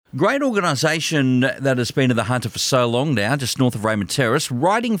Great organisation that has been at the Hunter for so long now, just north of Raymond Terrace,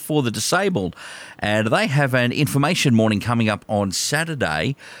 Riding for the Disabled. And they have an information morning coming up on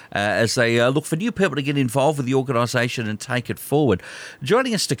Saturday as they look for new people to get involved with the organisation and take it forward.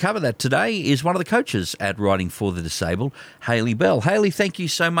 Joining us to cover that today is one of the coaches at Riding for the Disabled, Hayley Bell. Hayley, thank you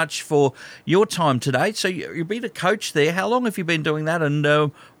so much for your time today. So you've been a coach there. How long have you been doing that,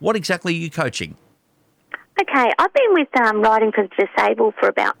 and what exactly are you coaching? Okay, I've been with Riding for the Disabled for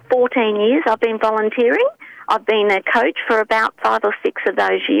about 14 years. I've been volunteering. I've been a coach for about 5 or 6 of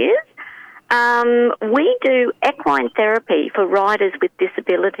those years. We do equine therapy for riders with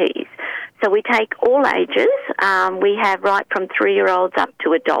disabilities. So we take all ages. We have right from 3-year-olds up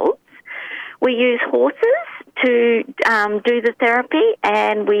to adults. We use horses to do the therapy,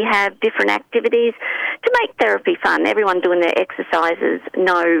 and we have different activities to make therapy fun. Everyone doing their exercises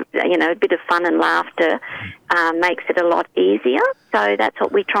know, a bit of fun and laughter makes it a lot easier. So that's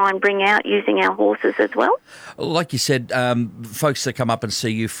what we try and bring out using our horses as well. Like you said, folks that come up and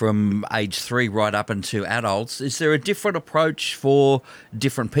see you from age 3 right up into adults, is there a different approach for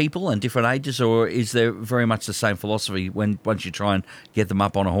different people and different ages, or is there very much the same philosophy once you try and get them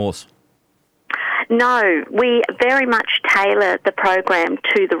up on a horse? No, we very much tailor the program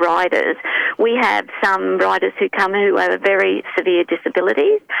to the riders. We have some riders who come who have very severe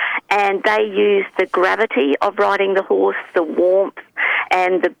disabilities, and they use the gravity of riding the horse, the warmth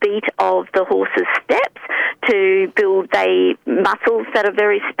and the beat of the horse's steps to build the muscles that are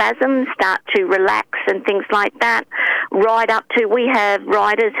very spasmed, start to relax and things like that. Right up to, we have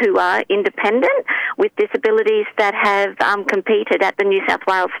riders who are independent with disabilities that have competed at the New South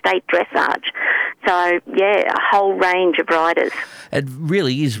Wales State Dressage. So, yeah, a whole range of riders. It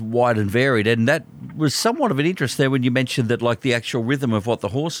really is wide and varied, and that was somewhat of an interest there when you mentioned that, like, the actual rhythm of what the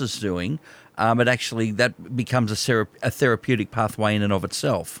horse is doing, that becomes a therapeutic pathway in and of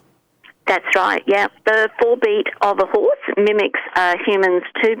itself. That's right, yeah. The 4-beat of a horse mimics a human's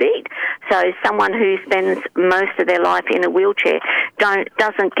 2-beat. So someone who spends most of their life in a wheelchair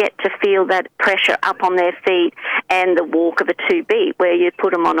doesn't get to feel that pressure up on their feet and the walk of a 2-beat where you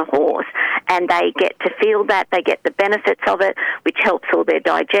put them on a horse. And they get to feel that, they get the benefits of it, which helps all their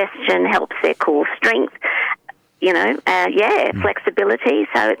digestion, helps their core strength. Flexibility,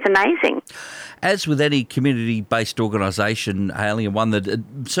 so it's amazing. As with any community-based organisation, Hayley, and one that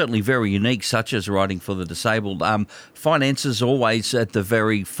certainly very unique, such as Riding for the Disabled, finance is always at the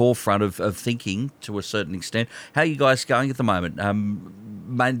very forefront of thinking to a certain extent. How are you guys going at the moment?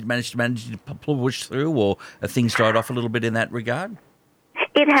 Managed to push through, or have things died off a little bit in that regard?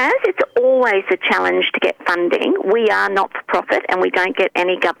 It has. It's always a challenge to get funding. We are not-for-profit and we don't get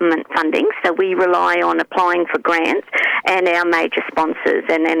any government funding, so we rely on applying for grants and our major sponsors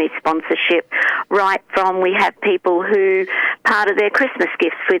and any sponsorship. Right from, we have people who, part of their Christmas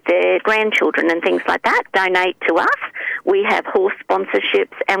gifts with their grandchildren and things like that, donate to us. We have horse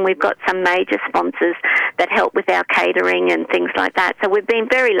sponsorships, and we've got some major sponsors that help with our catering and things like that. So we've been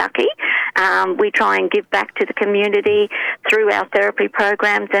very lucky. We try and give back to the community through our therapy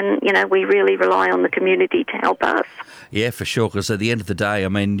programs, and, we really rely on the community to help us. Yeah, for sure, because at the end of the day,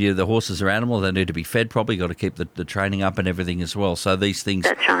 the horses are animals. They need to be fed properly, got to keep the training up and everything as well. So these things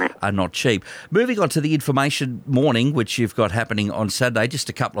are not cheap. Moving on to the information morning, which you've got happening on Saturday, just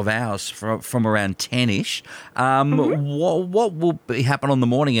a couple of hours from around 10-ish. What will happen on the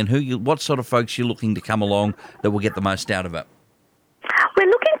morning, and what sort of folks you're looking to come along that will get the most out of it? We're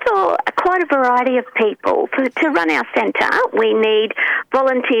looking for quite a variety of people. To run our centre, we need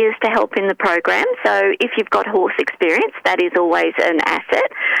volunteers to help in the program. So if you've got horse experience, that is always an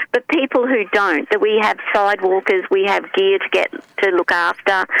asset. But people who don't, that we have sidewalkers, we have gear to look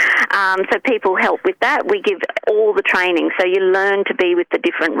after. So people help with that. We give all the training. So you learn to be with the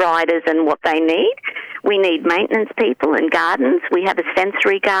different riders and what they need. We need maintenance people and gardens. We have a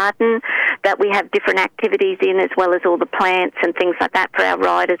sensory garden that we have different activities in, as well as all the plants and things like that for our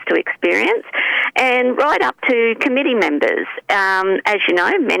riders to experience. And right up to committee members. As you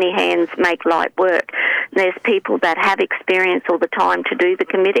know, many hands make light work. There's people that have experience all the time to do the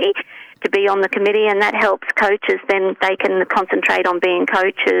committee, to be on the committee, and that helps coaches. Then they can concentrate on being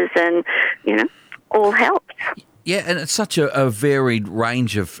coaches, and, all helps. Yeah, and it's such a varied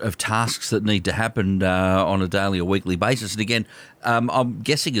range of tasks that need to happen on a daily or weekly basis. And again, I'm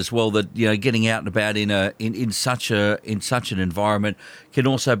guessing as well that getting out and about in such an environment can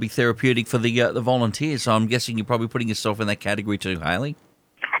also be therapeutic for the volunteers. So I'm guessing you're probably putting yourself in that category too, Hayley.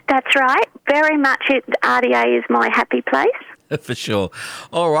 That's right. Very much. RDA is my happy place. For sure.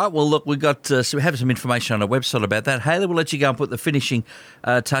 All right. Well, look, we have some information on our website about that. Hayley, we'll let you go and put the finishing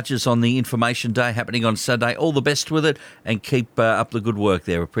touches on the information day happening on Saturday. All the best with it and keep up the good work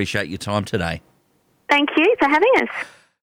there. Appreciate your time today. Thank you for having us.